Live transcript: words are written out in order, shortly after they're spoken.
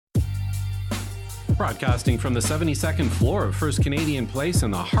Broadcasting from the 72nd floor of First Canadian Place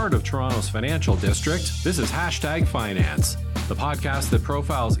in the heart of Toronto's financial district, this is #Finance, the podcast that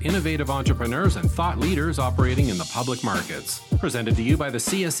profiles innovative entrepreneurs and thought leaders operating in the public markets. Presented to you by the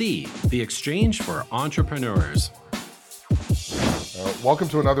CSE, the Exchange for Entrepreneurs. Welcome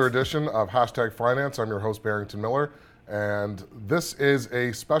to another edition of #Finance. I'm your host, Barrington Miller, and this is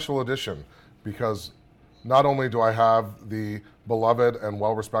a special edition because not only do I have the beloved and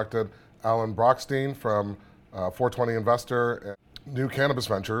well-respected Alan Brochstein from 420 Investor and New Cannabis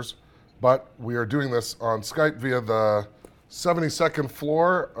Ventures, but we are doing this on Skype via the 72nd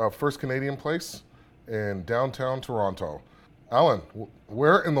floor of First Canadian Place in downtown Toronto. Alan,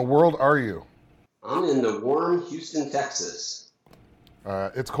 where in the world are you? I'm in the warm Houston, Texas.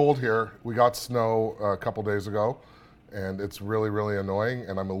 It's cold here. We got snow a couple days ago, and it's really, really annoying,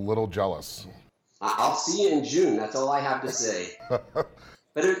 and I'm a little jealous. I'll see you in June. That's all I have to say.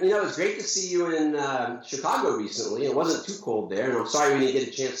 But it was great to see you in Chicago recently. It wasn't too cold there, and I'm sorry we didn't get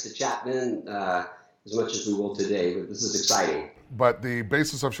a chance to chat then as much as we will today, but this is exciting. But the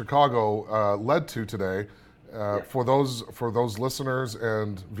basis of Chicago led to today, for those listeners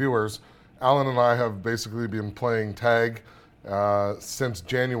and viewers, Alan and I have basically been playing tag since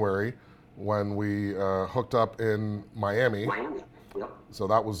January when we hooked up in Miami. Yep. So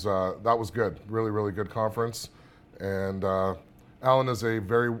that was good. Really, really good conference. And Alan is a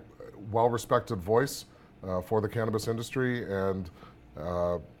very well-respected voice for the cannabis industry and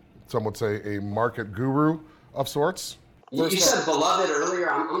some would say a market guru of sorts. You said beloved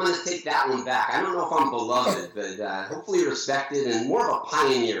earlier. I'm going to take that one back. I don't know if I'm beloved, but hopefully respected and more of a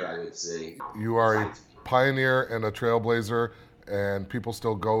pioneer, I would say. You are a pioneer and a trailblazer, and people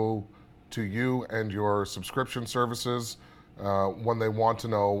still go to you and your subscription services when they want to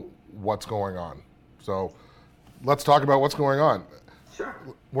know what's going on. So let's talk about what's going on. Sure.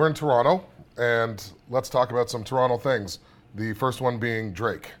 We're in Toronto, and let's talk about some Toronto things. The first one being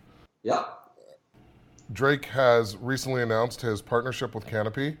Drake. Yep. Drake has recently announced his partnership with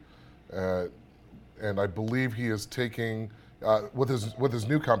Canopy, and I believe he is taking, with his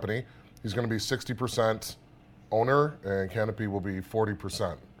new company, he's going to be 60% owner, and Canopy will be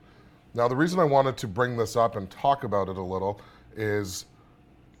 40%. Now, the reason I wanted to bring this up and talk about it a little is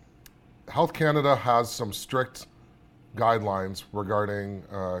Health Canada has some strict guidelines regarding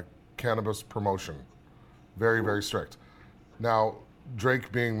cannabis promotion. Very, very strict. Now,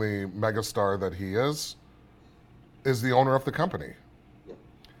 Drake, being the megastar that he is the owner of the company.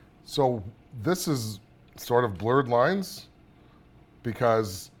 So this is sort of blurred lines,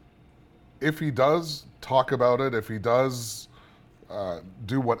 because if he does talk about it, if he does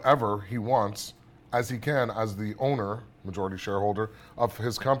do whatever he wants, as he can as the owner, majority shareholder of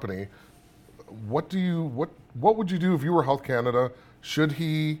his company, what would you do if you were Health Canada? Should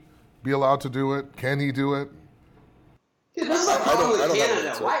he be allowed to do it? Can he do it? Yeah, this is a problem with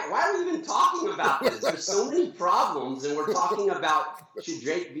Canada. Why are we even talking about this? There's so many problems, and we're talking about should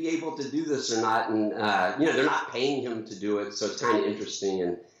Drake be able to do this or not, and they're not paying him to do it, so it's kind of interesting.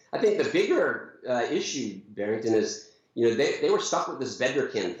 And I think the bigger issue, Barrington, is they were stuck with this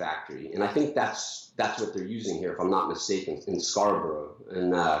Bedrocan factory, and I think that's what they're using here, if I'm not mistaken, in Scarborough.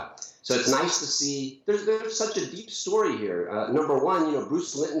 And so it's nice to see there's such a deep story here. Number one,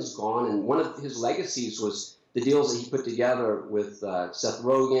 Bruce Linton's gone, and one of his legacies was the deals that he put together with Seth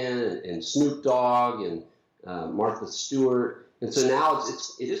Rogen and Snoop Dogg and Martha Stewart. And so now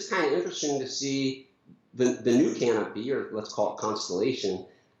it is kind of interesting to see the new Canopy, or let's call it Constellation,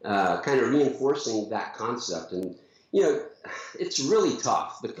 kind of reinforcing that concept. And it's really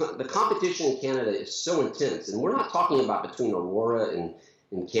tough. The competition in Canada is so intense, and we're not talking about between Aurora and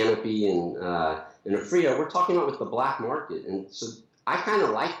Canopy and Aphria. We're talking about with the black market, and so I kind of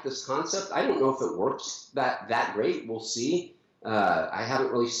like this concept. I don't know if it works that great. We'll see. I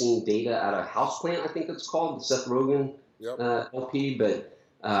haven't really seen data out of Houseplant, I think it's called, the Seth Rogen LP. But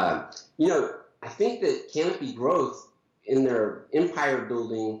I think that Canopy Growth, in their empire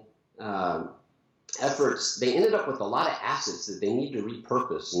building efforts, they ended up with a lot of assets that they need to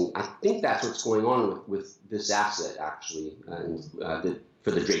repurpose, and I think that's what's going on with this asset actually,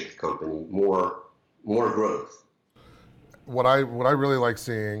 for the Drake company, more growth. What I really like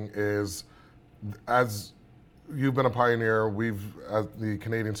seeing is, as you've been a pioneer, we've, at the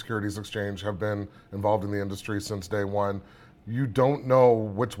Canadian Securities Exchange, have been involved in the industry since day one. You don't know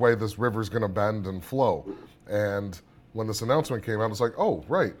which way this river's going to bend and flow. And when this announcement came out, it's like, oh,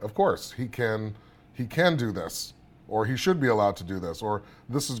 right, of course, he can do this, or he should be allowed to do this, or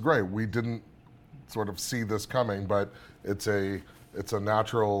this is great. We didn't sort of see this coming, but it's a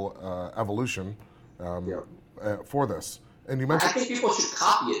natural evolution for this. And you mentioned, I think people should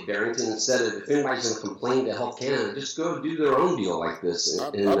copy it, Barrington, instead of, if anybody's going to complain to Health Canada, just go do their own deal like this.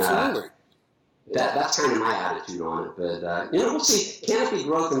 Absolutely. That's kind of my attitude on it. But, we'll see. Canopy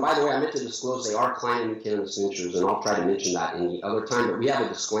Growth, and by the way, I meant to disclose they are client New Cannabis Ventures, and I'll try to mention that any other time, but we have a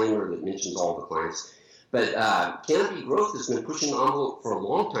disclaimer that mentions all the clients. But Canopy Growth has been pushing the envelope for a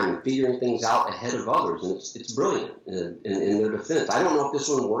long time and figuring things out ahead of others, and it's brilliant in their defense. I don't know if this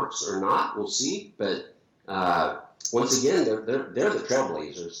one works or not. We'll see. But once again, they're the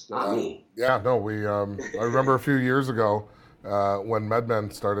trailblazers, not me. Yeah, no, I remember a few years ago when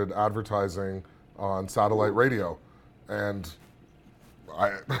MedMen started advertising on satellite radio, and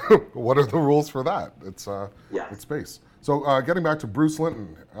what are the rules for that? It's space. So getting back to Bruce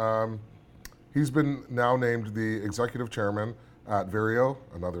Linton. He's been now named the executive chairman at Vireo,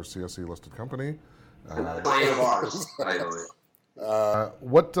 another CSE-listed company. Client of ours, by the way.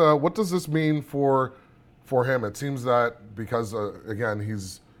 What does this mean for him? It seems that because again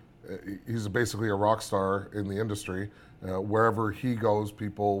he's basically a rock star in the industry. Wherever he goes,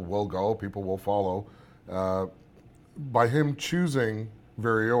 people will go, people will follow. By him choosing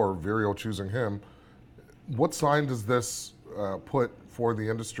Vireo or Vireo choosing him, what sign does this put for the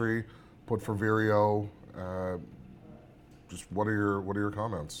industry? Put for Vireo? Just what are your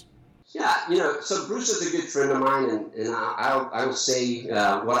comments? Yeah, so Bruce is a good friend of mine, and I will say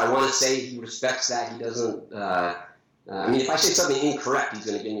what I want to say. He respects that. He doesn't. If I say something incorrect, he's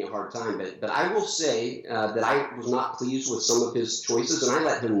going to give me a hard time. But I will say that I was not pleased with some of his choices, and I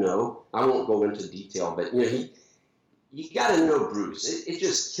let him know. I won't go into detail, but you got to know Bruce. It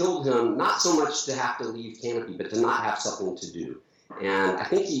just killed him, not so much to have to leave Canopy, but to not have something to do. And I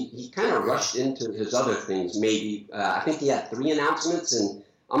think he kind of rushed into his other things, maybe. I think he had 3 announcements, and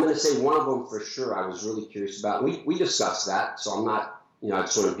I'm going to say one of them for sure I was really curious about. We discussed that, so I'm not, I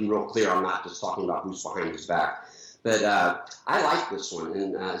just want to be real clear. I'm not just talking about Bruce behind his back. But I like this one.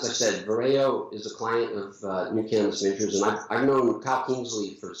 And as I said, Vireo is a client of New Cannabis Ventures, and I've known Kyle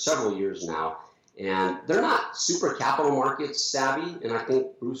Kingsley for several years now. And they're not super capital markets savvy, and I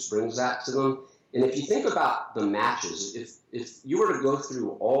think Bruce brings that to them. And if you think about the matches, if you were to go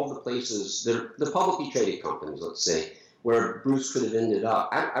through all the places, the publicly traded companies, let's say, where Bruce could have ended up,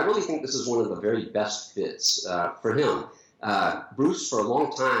 I really think this is one of the very best fits for him. Bruce, for a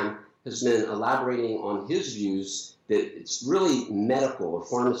long time, has been elaborating on his views that it's really medical or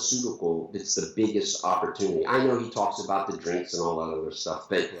pharmaceutical that's the biggest opportunity. I know he talks about the drinks and all that other stuff,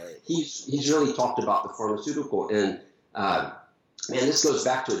 but he's really talked about the pharmaceutical. And this goes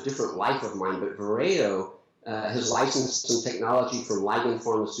back to a different life of mine, but Vireo has licensed some technology from Ligand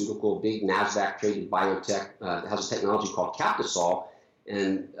Pharmaceutical, big NASDAQ-traded biotech, has a technology called Captisol.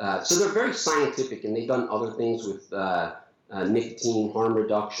 And so they're very scientific, and they've done other things with nicotine harm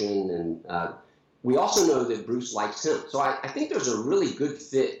reduction. And we also know that Bruce likes him. So I think there's a really good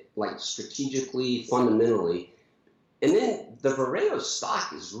fit, like strategically, fundamentally. And then the Vireo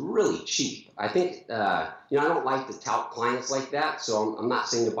stock is really cheap. I think, I don't like to tout clients like that, so I'm not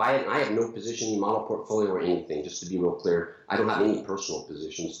saying to buy it. And I have no position in model portfolio or anything, just to be real clear. I don't have any personal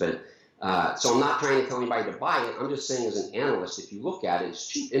positions. But so I'm not trying to tell anybody to buy it. I'm just saying as an analyst, if you look at it, it's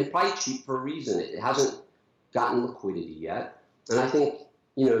cheap, and probably cheap for a reason. It hasn't gotten liquidity yet. And I think,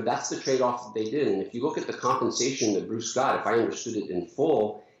 that's the trade-off that they did. And if you look at the compensation that Bruce got, if I understood it in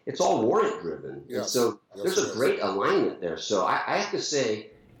full, it's all warrant driven. Yes. So there's a great alignment there. So I have to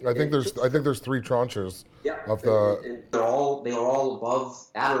say, I think there's 3 tranches of the. And they are all above,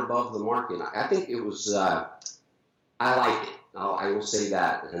 at or above the market. I think it was. I like it. I will say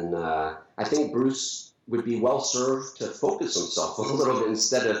that, and I think Bruce would be well served to focus himself a little bit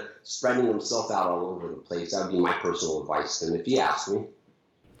instead of spreading himself out all over the place. That would be my personal advice to him if he asked me.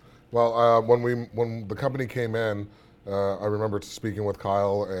 Well, when the company came in, I remember speaking with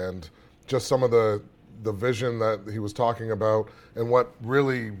Kyle and just some of the vision that he was talking about, and what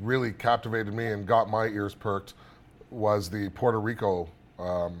really, really captivated me and got my ears perked was the Puerto Rico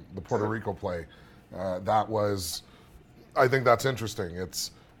play. I think that's interesting.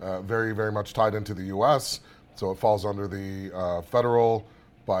 It's very, very much tied into the U.S., so it falls under the federal,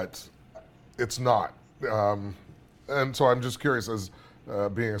 but it's not. And so I'm just curious, as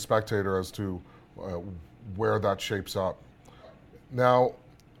being a spectator, as to where that shapes up. Now,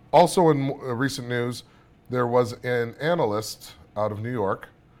 also in recent news, there was an analyst out of New York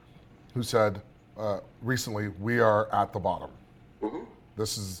who said recently, we are at the bottom. Mm-hmm.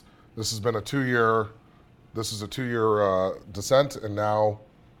 This has been a 2-year descent, and now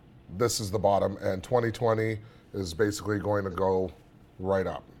this is the bottom, and 2020 is basically going to go right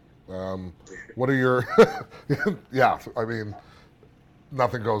up. What are your – yeah, I mean,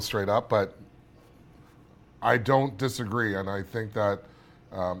 nothing goes straight up, but I don't disagree, and I think that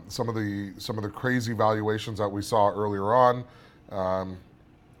some of the crazy valuations that we saw earlier on,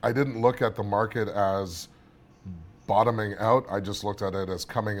 I didn't look at the market as bottoming out. I just looked at it as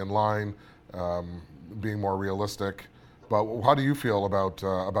coming in line, being more realistic. But how do you feel about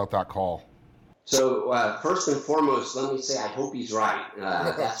that call? So first and foremost, let me say I hope he's right.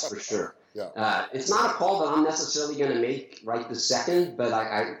 That's for sure. Yeah. It's not a call that I'm necessarily going to make right this second,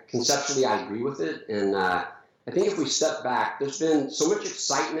 but conceptually I agree with it. And I think if we step back, there's been so much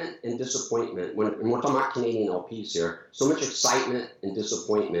excitement and disappointment. And we're talking about Canadian LPs here, so much excitement and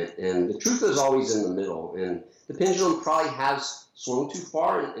disappointment. And the truth is always in the middle. And the pendulum probably has swung too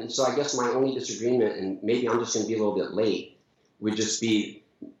far. And so I guess my only disagreement, and maybe I'm just going to be a little bit late, would just be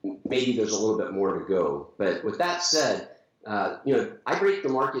maybe there's a little bit more to go. But with that said, I break the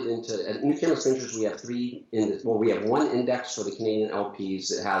market into, at New Cannabis Ventures, we have we have one index for the Canadian LPs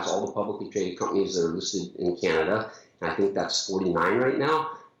that has all the publicly traded companies that are listed in Canada. And I think that's 49 right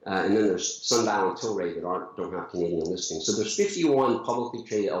now. And then there's Sundial and Tilray that don't have Canadian listings. So there's 51 publicly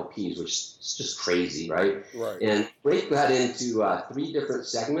traded LPs, which is just crazy, right? Right. And break that into 3 different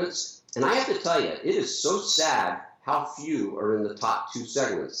segments. And I have to tell you, it is so sad how few are in the top 2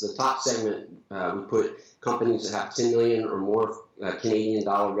 segments. The top segment, we put companies that have 10 million or more Canadian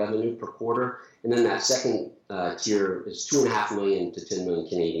dollar revenue per quarter. And then that second tier is 2.5 million to 10 million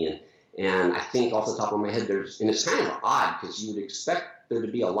Canadian. And I think off the top of my head, and it's kind of odd because you would expect there to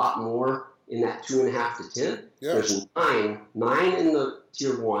be a lot more in that 2.5 to 10. Yeah. There's nine in the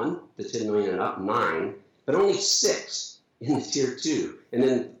tier 1, the 10 million and up, 9, but only 6 in the tier 2. And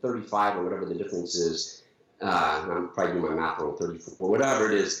then 35 or whatever the difference is. I'm probably doing my math wrong, 34,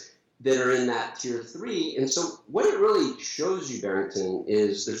 whatever it is, that are in that tier 3. And so what it really shows you, Barrington,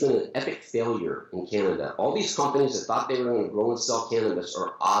 is there's been an epic failure in Canada. All these companies that thought they were going to grow and sell cannabis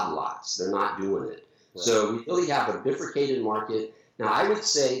are odd lots. They're not doing it. Right. So we really have a bifurcated market. Now, I would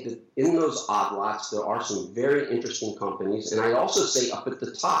say that in those odd lots, there are some very interesting companies. And I'd also say up at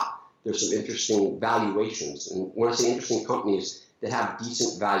the top, there's some interesting valuations. And when I say interesting companies, that have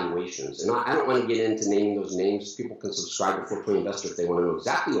decent valuations. And I don't want to get into naming those names. People can subscribe to 420 Investor if they want to know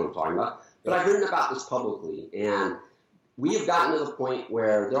exactly what I'm talking about. But I've written about this publicly. And we have gotten to the point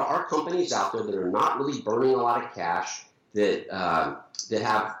where there are companies out there that are not really burning a lot of cash, that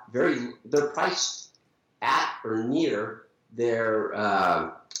have they're priced at or near their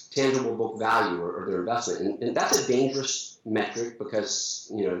tangible book value or their investment. And that's a dangerous metric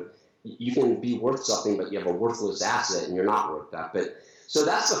because, you can be worth something, but you have a worthless asset and you're not worth that. But so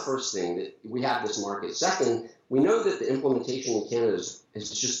that's the first thing, that we have this market. Second, we know that the implementation in Canada has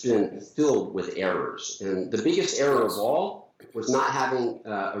just been filled with errors. And the biggest error of all was not having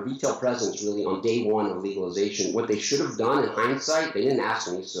a retail presence really on day one of legalization. What they should have done in hindsight, they didn't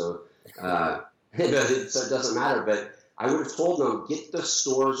ask me, so it doesn't matter. But I would have told them, get the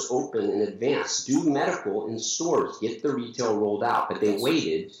stores open in advance. Do medical in stores. Get the retail rolled out. But they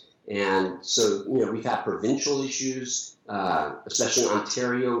waited. And so, we've had provincial issues, especially in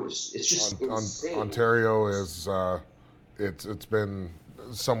Ontario. It's just insane. Ontario is, it's been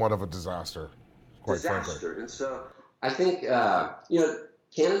somewhat of a disaster, quite frankly. And so I think,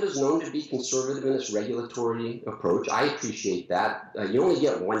 Canada's known to be conservative in its regulatory approach. I appreciate that. You only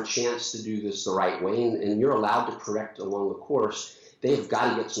get one chance to do this the right way, and you're allowed to correct along the course. They've got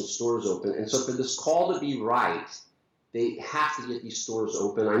to get some stores open. And so for this call to be right, they have to get these stores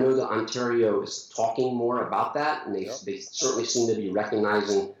open. I know that Ontario is talking more about that, and they certainly seem to be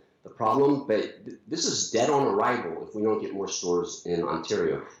recognizing the problem. But this is dead on arrival if we don't get more stores in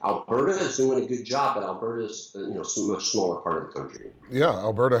Ontario. Alberta is doing a good job, but Alberta is a much smaller part of the country. Yeah,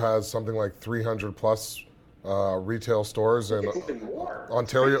 Alberta has something like 300 plus retail stores, and even more.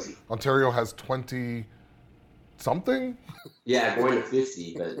 Ontario has 20 something. Yeah, going to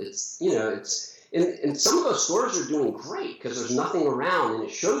 50, but it's. And some of those stores are doing great because there's nothing around, and it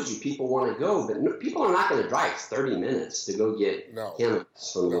shows you people want to go. But people are not going to drive 30 minutes to go get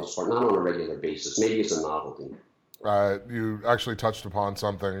cannabis for the most part, not on a regular basis. Maybe it's a novelty. You actually touched upon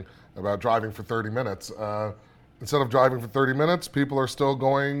something about driving for 30 minutes. Instead of driving for 30 minutes, people are still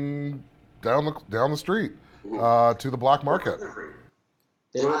going down the street to the black market.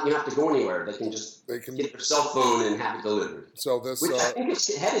 They don't have to go anywhere. They can get their cell phone and have it delivered. So this, which I think is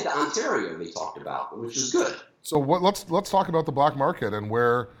headed to Ontario. They talked about, which is good. So let's talk about the black market and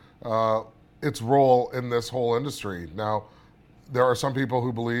where its role in this whole industry. Now, there are some people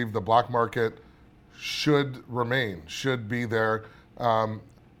who believe the black market should be there,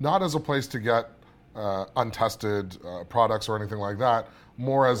 not as a place to get untested products or anything like that,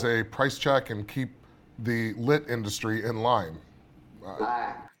 more as a price check and keep the lit industry in line.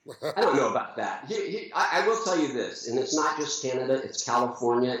 I don't know about that. I will tell you this, and it's not just Canada, it's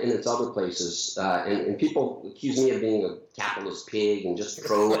California and it's other places. And people accuse me of being a capitalist pig and just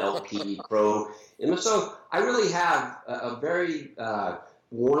pro-LP, pro. And so I really have a very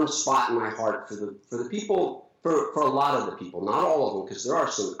warm spot in my heart for the people, for a lot of the people, not all of them, because there are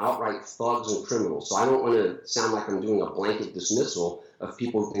some outright thugs and criminals. So I don't want to sound like I'm doing a blanket dismissal of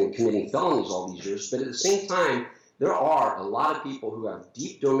people who've been committing felonies all these years. But at the same time, there are a lot of people who have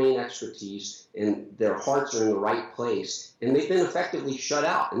deep domain expertise and their hearts are in the right place, and they've been effectively shut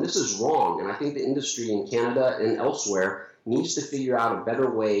out. And this is wrong. And I think the industry in Canada and elsewhere needs to figure out a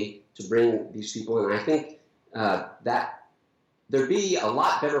better way to bring these people in. And I think that there'd be a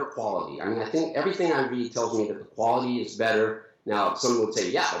lot better quality. I mean, I think everything I read tells me that the quality is better. Now, someone would say,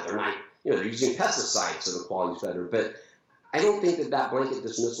 yeah, but they're not, they're using pesticides, so the quality is better. But I don't think that blanket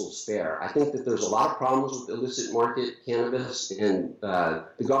dismissal is fair. I think that there's a lot of problems with illicit market cannabis, and the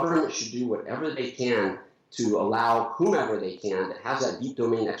government should do whatever they can to allow whomever they can that has that deep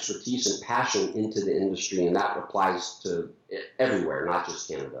domain expertise and passion into the industry, and that applies to everywhere, not just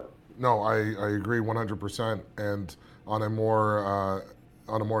Canada. No, I agree 100%. And on a more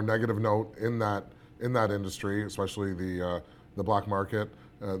negative note, in that industry, especially the black market,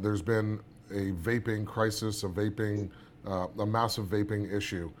 there's been a vaping crisis, a massive vaping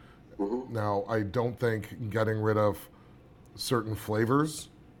issue. Mm-hmm. Now, I don't think getting rid of certain flavors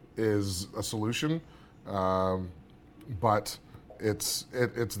is a solution, but it's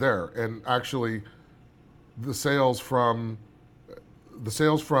there. And actually, the sales from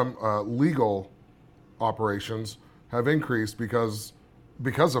legal operations have increased because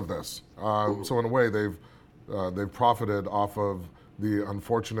of this. So in a way, they've profited off of the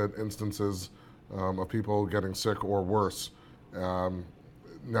unfortunate instances of people getting sick or worse.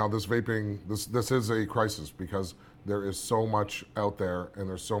 Now this vaping, this is a crisis because there is so much out there, and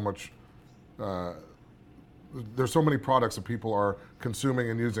there's so many products that people are consuming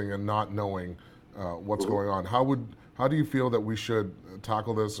and using and not knowing what's going on. How do you feel that we should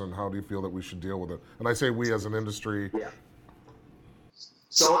tackle this, and how do you feel that we should deal with it? And I say we as an industry. Yeah.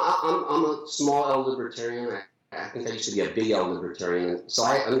 So I'm a small L libertarian. I think I used to be a big L libertarian. So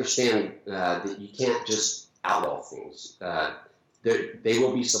I understand that you can't just outlaw things. They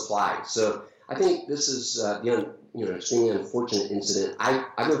will be supplied. So I think this is extremely unfortunate incident.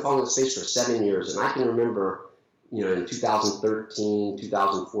 I've been following the space for 7 years, and I can remember, in 2013,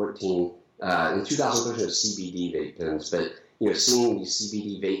 2014. In 2013, it was CBD vape pens, but seeing these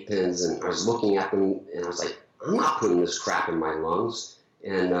CBD vape pens, and I was looking at them, and I was like, I'm not putting this crap in my lungs.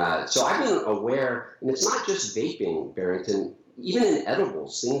 And so I've been aware, and it's not just vaping, Barrington, even in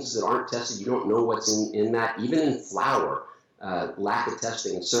edibles, things that aren't tested, you don't know what's in that, even in flour, lack of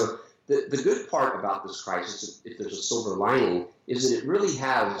testing. And so the good part about this crisis, if there's a silver lining, is that it really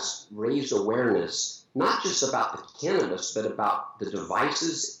has raised awareness, not just about the cannabis, but about the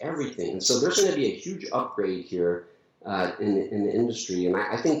devices, everything. And so there's going to be a huge upgrade here in the industry. And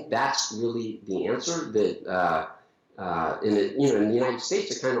I think that's really the answer that in the United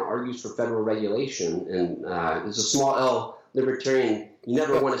States, it kind of argues for federal regulation. And as a small L libertarian, you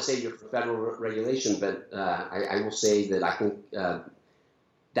never want to say you're for federal regulation, but I will say that I think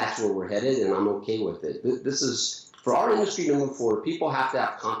that's where we're headed, and I'm okay with it. This is, for our industry to move forward, people have to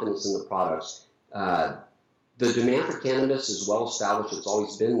have confidence in the products. The demand for cannabis is well established. It's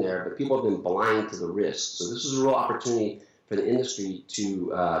always been there, but people have been blind to the risks. So this is a real opportunity for the industry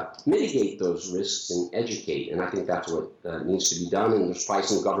to mitigate those risks and educate. And I think that's what needs to be done. And there's probably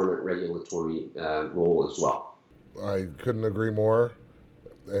some government regulatory role as well. I couldn't agree more.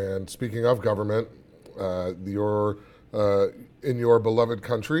 And speaking of government, you're in your beloved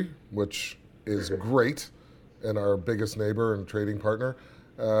country, which is great, and our biggest neighbor and trading partner.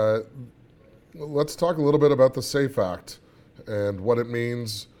 Let's talk a little bit about the SAFE Act and what it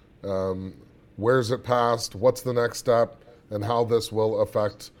means. Where's it passed? What's the next step? And how this will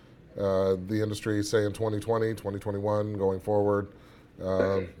affect the industry, say, in 2020, 2021, going forward.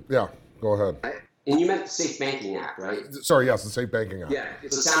 Yeah, go ahead. And you meant the Safe Banking Act, right? Sorry, yes, the Safe Banking Act. Yeah,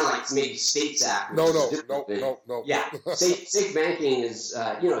 it sounded like maybe States Act. No. Yeah, safe banking is,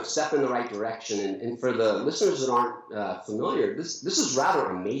 a step in the right direction. And for the listeners that aren't familiar, this is rather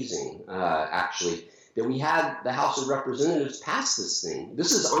amazing, actually, that we had the House of Representatives pass this thing.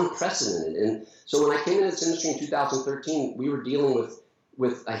 This is unprecedented. And so when I came into this industry in 2013, we were dealing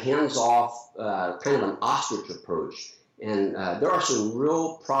with a hands-off, kind of an ostrich approach. And there are some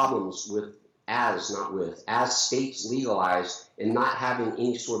real problems with as states legalize and not having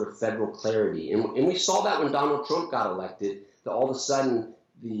any sort of federal clarity. And we saw that when Donald Trump got elected, that all of a sudden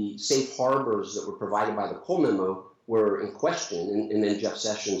the safe harbors that were provided by the Cole memo were in question, and then Jeff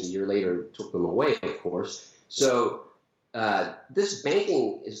Sessions a year later took them away, of course. So this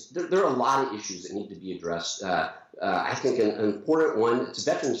banking there are a lot of issues that need to be addressed. I think an important one, it's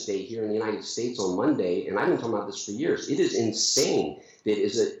Veterans Day here in the United States on Monday, and I've been talking about this for years. It is insane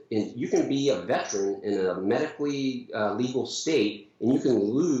that you can be a veteran in a medically legal state, and you can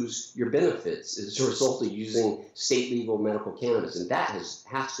lose your benefits as a result of using state legal medical cannabis, and that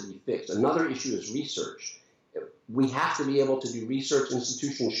has to be fixed. Another issue is research. We have to be able to do research.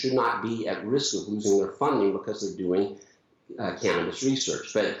 Institutions should not be at risk of losing their funding because they're doing cannabis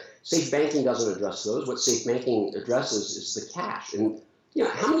research. But safe banking doesn't address those. What safe banking addresses is the cash. And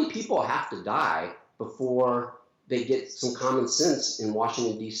how many people have to die before they get some common sense in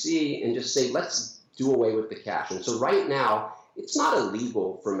Washington, D.C. and just say, let's do away with the cash? And so right now, it's not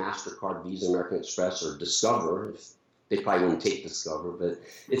illegal for MasterCard, Visa, American Express, or Discover. They probably wouldn't take Discover, but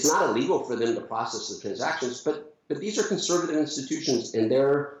it's not illegal for them to process the transactions. But these are conservative institutions, and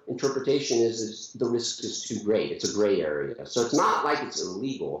their interpretation is the risk is too great. It's a gray area. So it's not like it's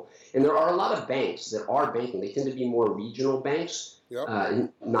illegal. And there are a lot of banks that are banking. They tend to be more regional banks,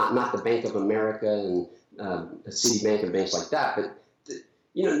 not the Bank of America and Citibank and banks like that. But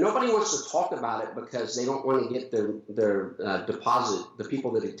nobody wants to talk about it because they don't want to get their deposit, the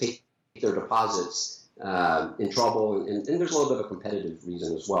people that take their deposits in trouble. And there's a little bit of a competitive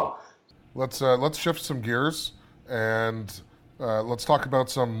reason as well. Let's shift some gears. And let's talk about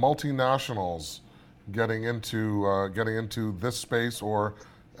some multinationals getting into this space, or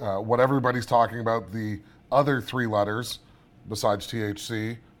what everybody's talking about, the other three letters besides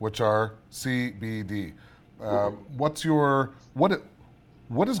THC, which are CBD. What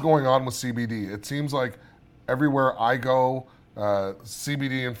is going on with CBD? It seems like everywhere I go,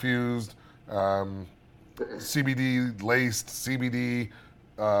 CBD infused, CBD laced, CBD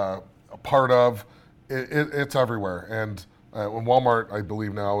a part of. It's everywhere, and Walmart, I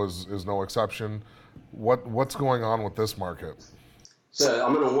believe now, is no exception. What's going on with this market? So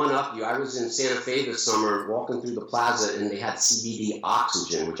I'm going to one-up you. I was in Santa Fe this summer walking through the plaza, and they had CBD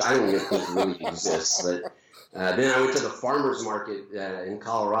oxygen, which I don't even think really exists. But then I went to the farmers market in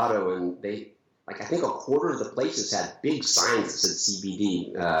Colorado, and I think a quarter of the places had big signs that said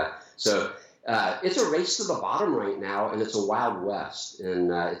CBD. It's a race to the bottom right now, and it's a wild west.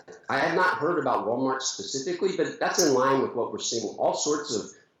 And I have not heard about Walmart specifically, but that's in line with what we're seeing. All sorts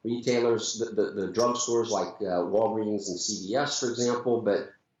of retailers, the drugstores like Walgreens and CVS, for example,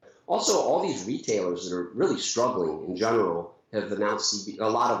 but also all these retailers that are really struggling in general have announced a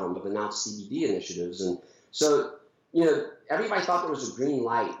lot of them have announced CBD initiatives. And so, everybody thought there was a green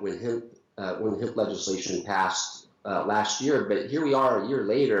light when hemp legislation passed last year, but here we are a year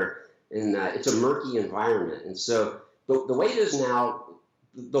later. And it's a murky environment. And so the way it is now,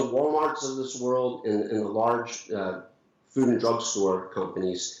 the Walmarts of this world and the large food and drugstore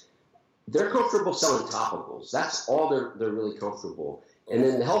companies, they're comfortable selling topicals. That's all they're really comfortable. And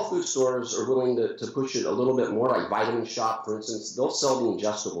then the health food stores are willing to push it a little bit more, like Vitamin Shop, for instance. They'll sell the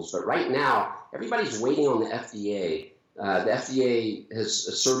ingestibles. But right now, everybody's waiting on the FDA. The FDA has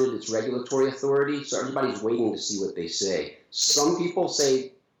asserted its regulatory authority, so everybody's waiting to see what they say. Some people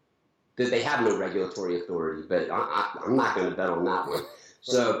say that they have no regulatory authority, but I'm not going to bet on that one.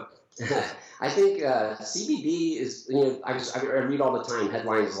 So I think CBD is, I read all the time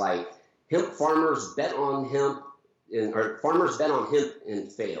headlines like hemp farmers bet on hemp, or farmers bet on hemp and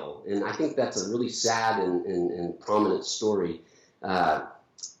fail. And I think that's a really sad and prominent story. The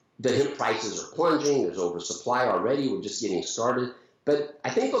hemp prices are plunging. There's oversupply already. We're just getting started. But I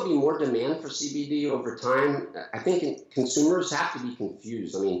think there'll be more demand for CBD over time. I think consumers have to be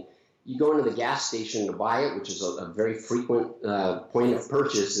confused. I mean, you go into the gas station to buy it, which is a very frequent point of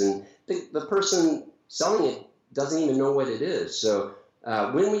purchase, and the person selling it doesn't even know what it is. So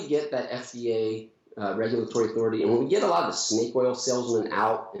when we get that FDA regulatory authority, and when we get a lot of the snake oil salesmen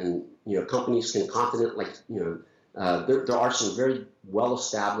out, and companies can confidently, there are some very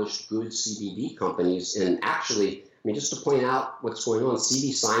well-established, good CBD companies, and actually, just to point out what's going on,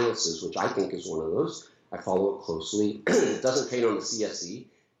 CD Sciences, which I think is one of those, I follow it closely. It doesn't trade on the CSE.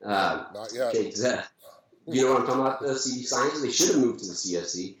 Not yet. You know what I'm talking about? The CD Sciences, they should have moved to the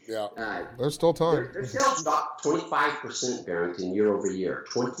CSE. Yeah, there's still time. Their sales dropped 25%, Barrington, year over year.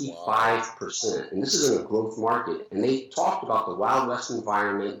 25%. And this is in a growth market. And they talked about the Wild West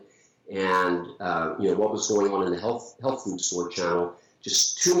environment and what was going on in the health food store channel.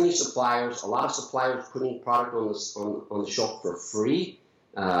 Just too many suppliers. A lot of suppliers putting product on the shelf for free.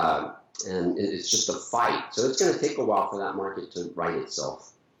 And it's just a fight. So it's going to take a while for that market to right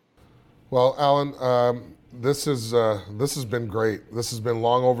itself. Well, Alan, this has been great. This has been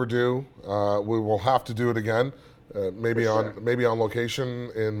long overdue. We will have to do it again. maybe on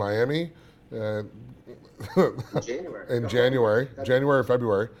location in Miami. January. January or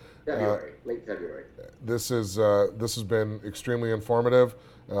February. Late February. This has been extremely informative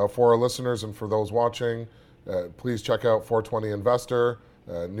for our listeners and for those watching. Please check out 420 Investor,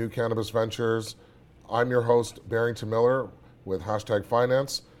 New Cannabis Ventures. I'm your host, Barrington Miller, with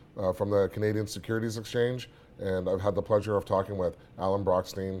 #Finance from the Canadian Securities Exchange, and I've had the pleasure of talking with Alan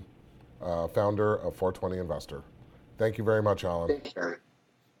Brochstein, founder of 420 Investor. Thank you very much, Alan. Thanks, Barry.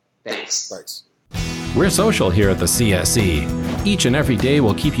 Thanks. We're social here at the CSE. Each and every day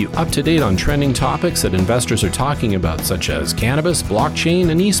we'll keep you up to date on trending topics that investors are talking about, such as cannabis, blockchain,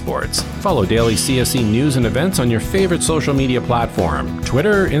 and esports. Follow daily CSE news and events on your favorite social media platform: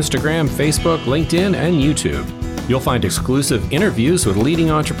 Twitter, Instagram, Facebook, LinkedIn, and YouTube. You'll find exclusive interviews with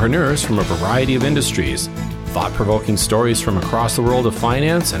leading entrepreneurs from a variety of industries, thought-provoking stories from across the world of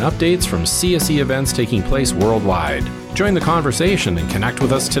finance, and updates from CSE events taking place worldwide. Join the conversation and connect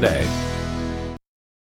with us today.